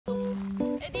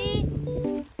에디,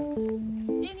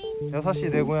 제니.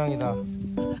 6시 내 고향이다.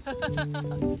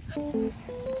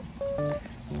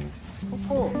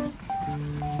 뽀뽀.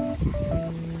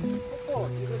 뽀뽀.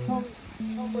 이거 처음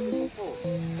보지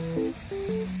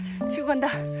뽀뽀. 치고 간다.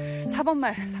 4번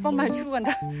말 치고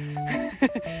간다.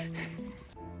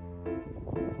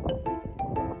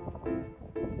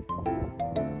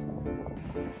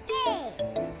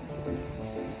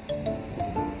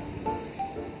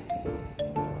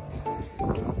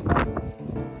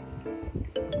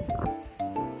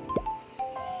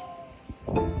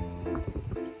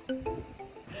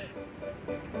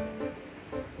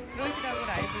 그러시라고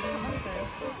라이브를 해봤어요.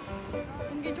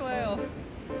 공기 좋아요.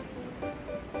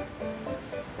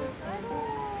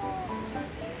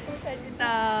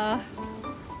 달린다.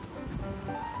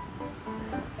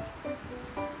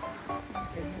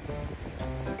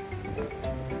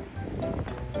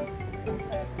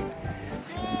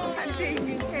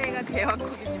 한채인님 최애가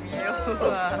대왕코기님이에요.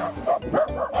 우와.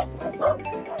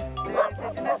 네,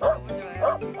 세준아씨 너무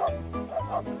좋아요.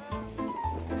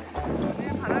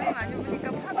 오늘 바람이 많이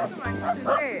부니까 파도도 많이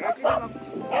치는데 애들이 막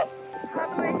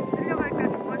파도에 휩쓸려 갈까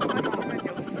조마조마했지만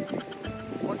역시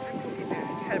멋진 코기들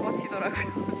잘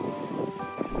버티더라고요.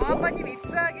 왕아빠님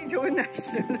입수하기 좋은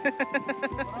날씨라는.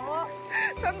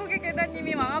 천국의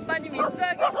계단님이 왕아빠님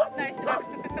입수하기 좋은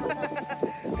날씨라는.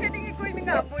 패딩 입고 있는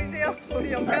거 안 보이세요?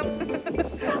 우리 영감.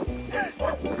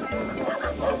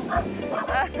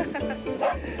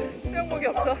 수영복이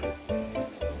없어.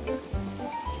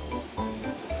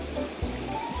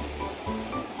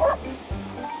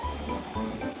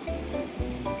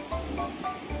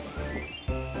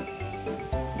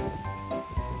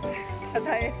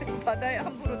 바다에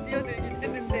함부로 뛰어들긴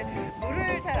했는데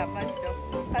물을 잘 안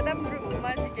마시죠. 바닷물을 못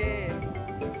마시게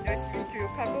열심히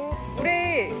교육하고,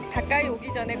 물에 가까이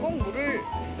오기 전에 꼭 물을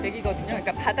먹이거든요.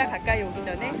 그러니까 바다 가까이 오기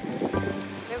전에.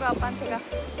 레고 아빠한테가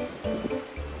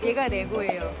얘가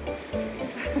레고예요.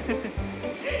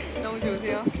 너무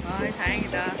좋으세요? 아,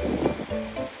 다행이다.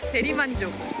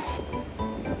 대리만족.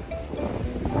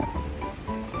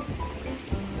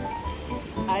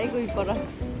 아이고 이뻐라.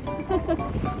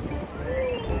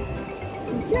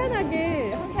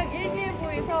 희한하게 항상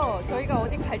일기예보에서 저희가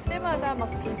어디 갈 때마다 막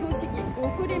비 소식이 있고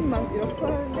흐림 막 이렇게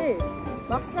하는데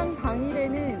막상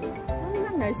당일에는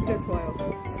항상 날씨가 좋아요.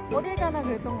 어딜 가나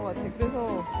그랬던 것 같아요.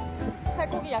 그래서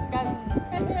팔콕이 약간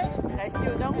날씨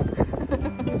요정?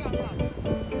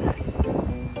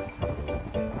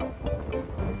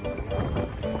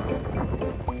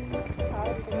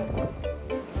 가을이도 같이.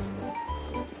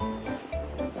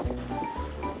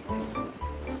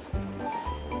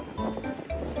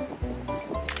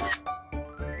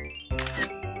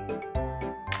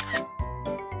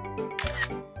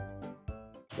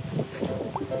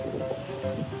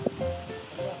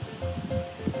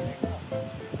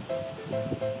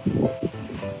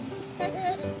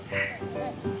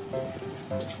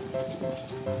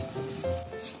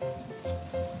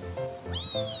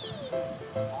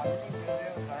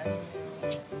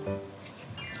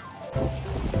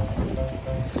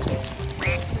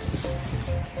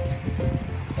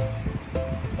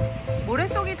 모래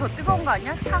속이 더 뜨거운 거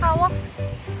아니야? 차가워?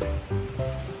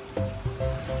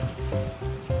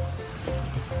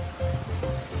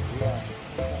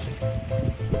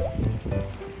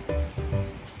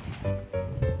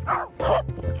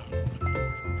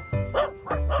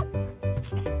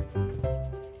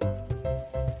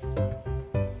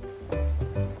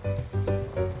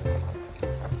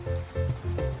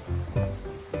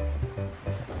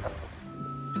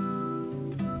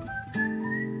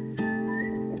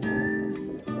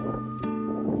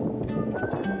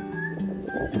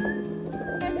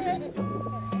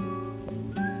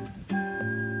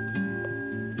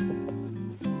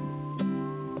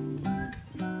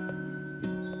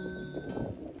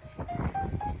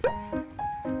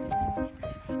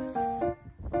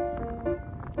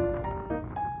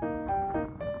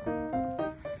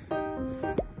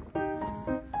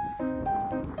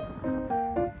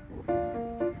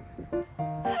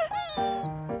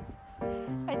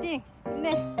 파이팅!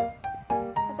 힘내!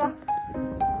 가자! 약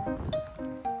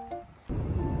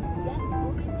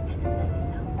 500m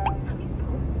전방에서 서귀포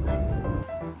마수.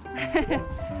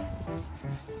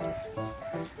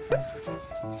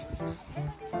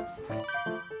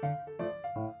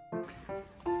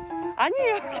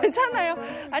 아니에요. 괜찮아요.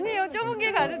 아니에요. 좁은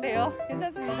길 가도 돼요.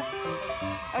 괜찮습니다.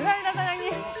 감사합니다,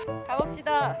 사장님.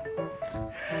 가봅시다.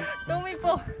 너무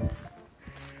이뻐.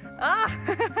 아!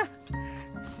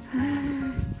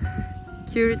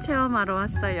 귤 체험하러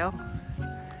왔어요.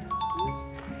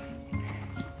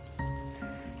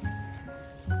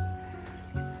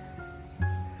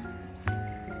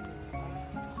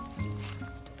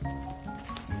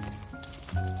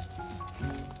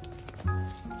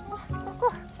 코코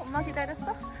엄마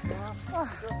기다렸어?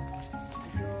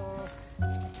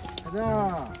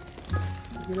 가자.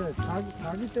 이제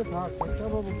자기 때 다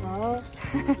잡아볼까?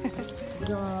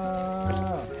 가자.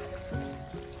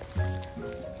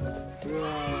 이야,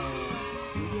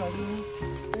 여기 아주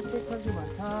빽빽한 게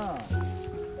많다.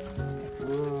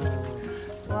 우와.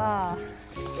 와.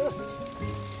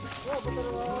 못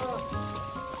따라와.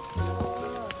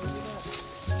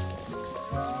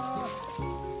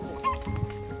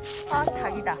 아,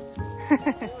 닭이다.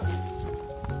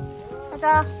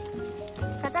 가자.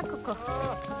 가자, 코코.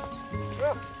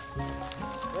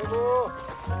 아이고.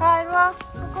 가, 이리 와.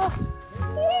 코코.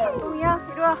 닭똥이야?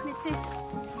 이리 와, 리치.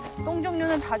 똥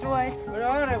종류는 다 좋아해. 그래,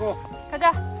 아이고.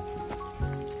 가자.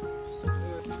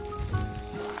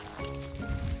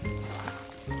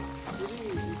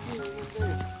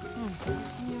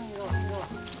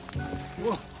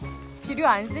 비료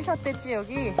안 쓰셨댔지,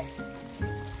 여기?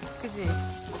 그지?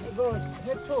 이거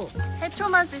해초.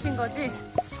 해초만 쓰신 거지?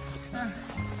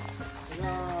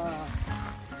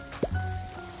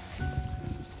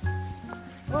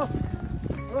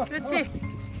 그렇지.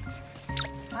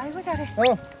 아이고, 잘해.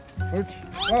 그렇지.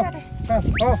 잘해.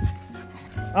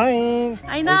 아잉.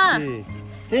 아이나. 그렇지.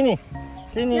 제니.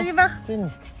 여기 봐. 제니.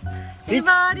 여기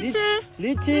봐, 리치.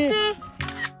 리치.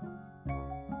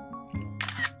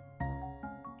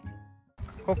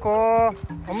 코코.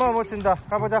 엄마 못 준다.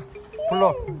 가보자.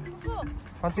 불러. 코코.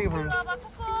 반쪽이 불러. 와봐,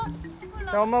 코코.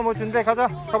 자, 엄마 못 준대. 가자.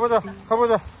 가보자.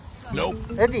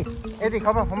 에디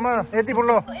가봐. 엄마 에디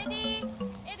불러. 에디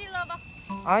일로 와봐.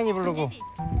 아인이 부르고.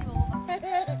 에디 먹어봐.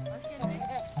 맛있겠네.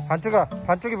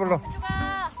 반쪽이 불러.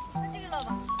 반쪽이 일로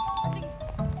와봐. 반쪽이.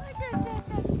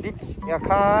 리치. 야,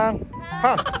 칸.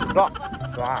 놔.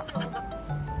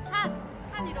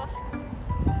 칸 이리 와.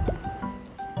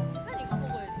 칸 이거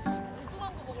먹어야지.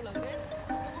 뚱뚱한 거 먹으려고 그래?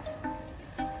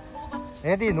 그치? 먹어봐.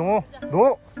 에디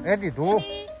에디 노.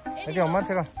 에디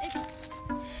엄마한테 가. 야,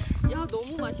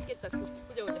 너무 맛있겠다.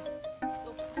 보자.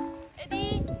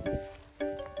 에디.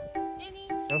 제니.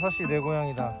 6시 내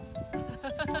고향이다.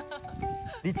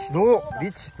 리치 노.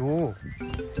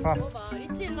 가. 먹어봐.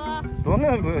 리치 일로 와.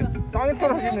 너는 왜 땅에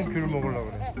떨어지는 귤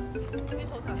먹으려고 그래? 이게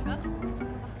더 단가?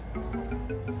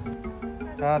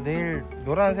 자, 내일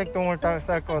노란색 똥을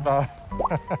쌀 거다.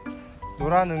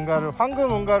 노란 은가를,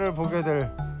 황금 은가를 보게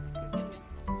될.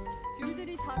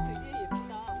 귤들이 다 되게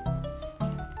예쁘다.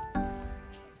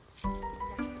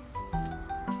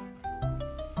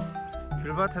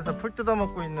 귤밭에서 풀 뜯어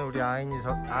먹고 있는 우리 아인소,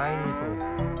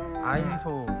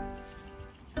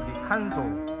 우리 칸소.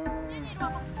 제니 이리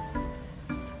와봐.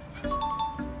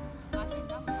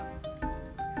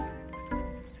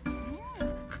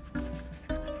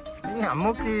 제니 안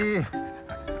먹지.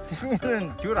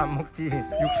 제니는 귤 안 먹지.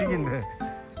 육식인데.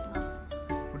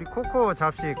 우리 코코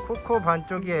잡식, 코코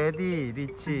반쪽이 에디,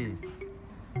 리치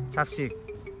잡식,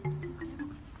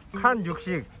 칸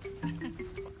육식.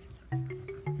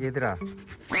 얘들아,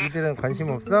 이들은 관심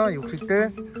없어?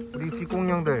 육식들? 우리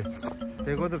뒷공룡들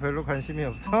내고도 별로 관심이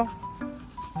없어?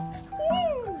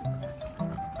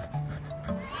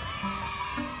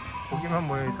 고기만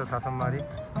모여있어 5마리.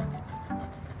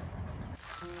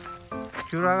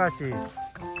 귤 아가씨,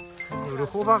 우리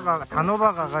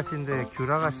단호박 아가씨인데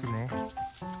귤 아가씨네.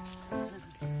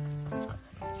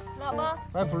 이리 와봐.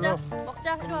 빨리 불러.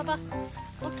 먹자. 이리 와봐.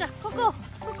 먹자. 코코.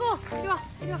 이리 와.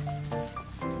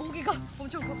 모기가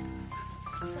엄청 커.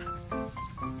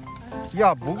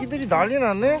 야, 모기들이 난리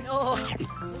났네?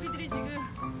 모기들이 지금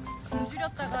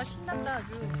굶주렸다가 신났다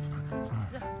아주.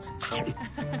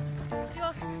 이리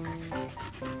와.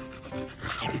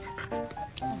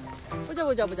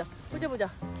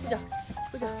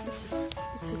 보자. 그치.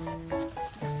 그치.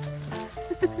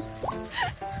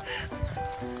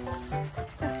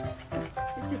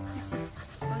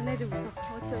 막내들부터.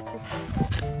 옳지.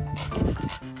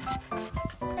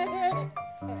 일로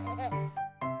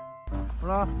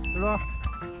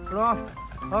와.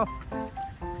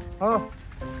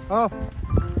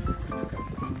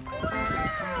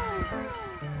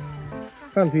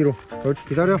 한 뒤로. 그렇지.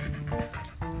 기다려.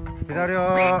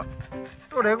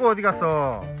 또 레고 어디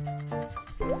갔어?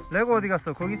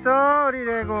 거기 있어? 우리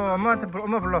레고. 엄마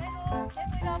불러. 레고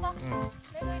이리 와봐.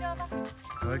 레고 이리 와봐.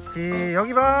 옳지.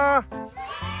 여기 봐.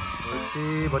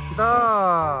 옳지.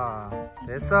 멋지다.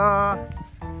 됐어.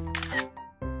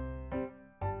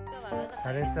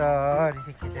 잘했어.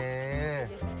 리시키들.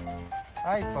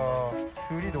 아, 이뻐.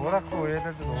 귤이 노랗고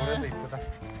얘들도 노래도 이쁘다.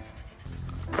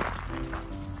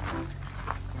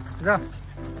 자.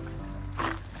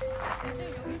 지금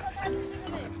여기서 사진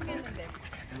찍으면 예쁘겠는데.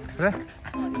 그래?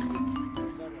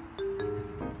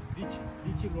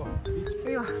 이쪽으로.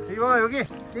 이리 와. 여기 봐, 여기.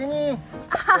 제니.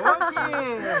 옳지.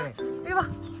 이리 와.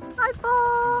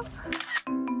 아이뻐.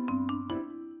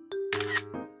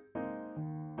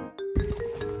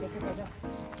 이렇게 가자.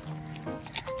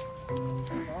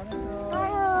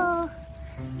 아유,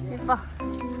 이뻐.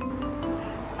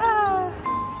 아.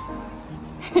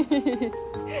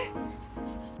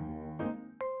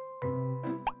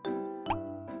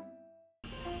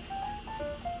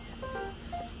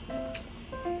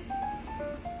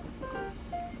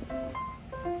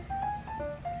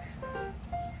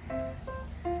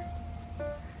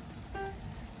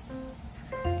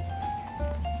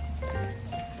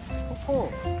 뽀뽀.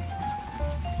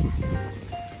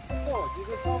 뽀뽀.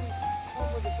 이거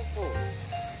처음부터 뽀뽀.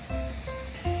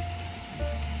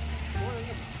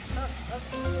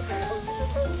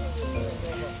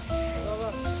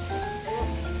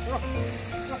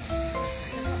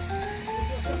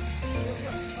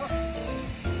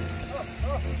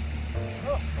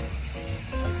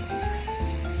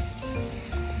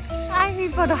 아이,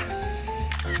 이뻐라.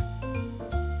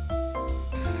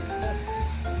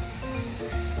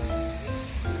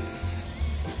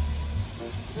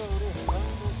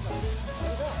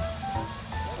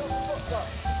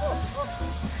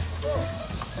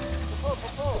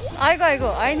 아이고, 아이고,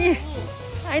 아이니.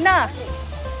 아이나.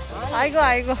 아이고,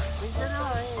 아이고.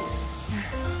 괜찮아.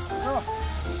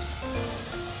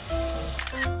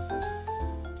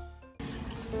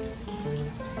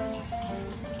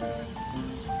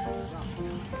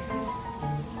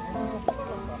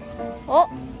 어?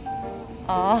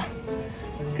 아,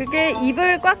 그게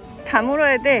입을 꽉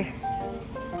다물어야 돼.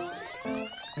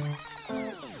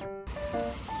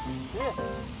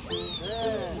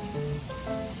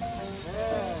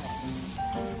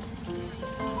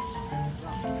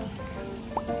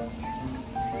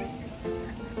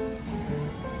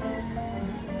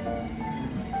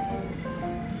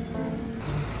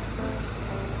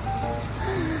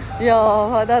 이야,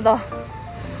 바다다.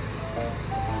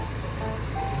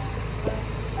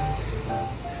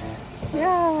 이야,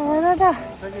 바다다.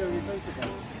 저기 여기 서 있어.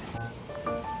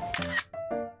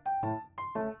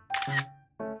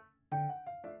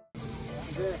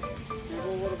 이제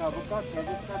계곡으로 가볼까?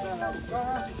 계곡 가자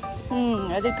가볼까?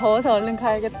 아직 더워서 얼른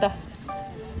가야겠다.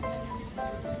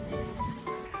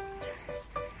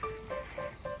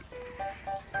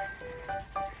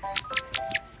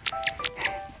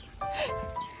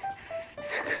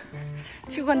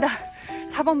 치고 간다.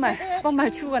 4번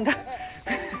말 치고 간다.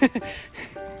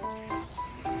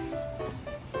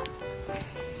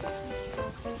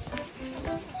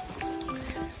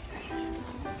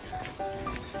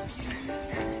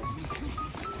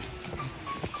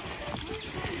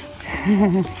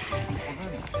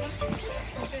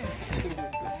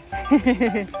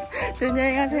 좋은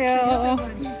여행 하세요.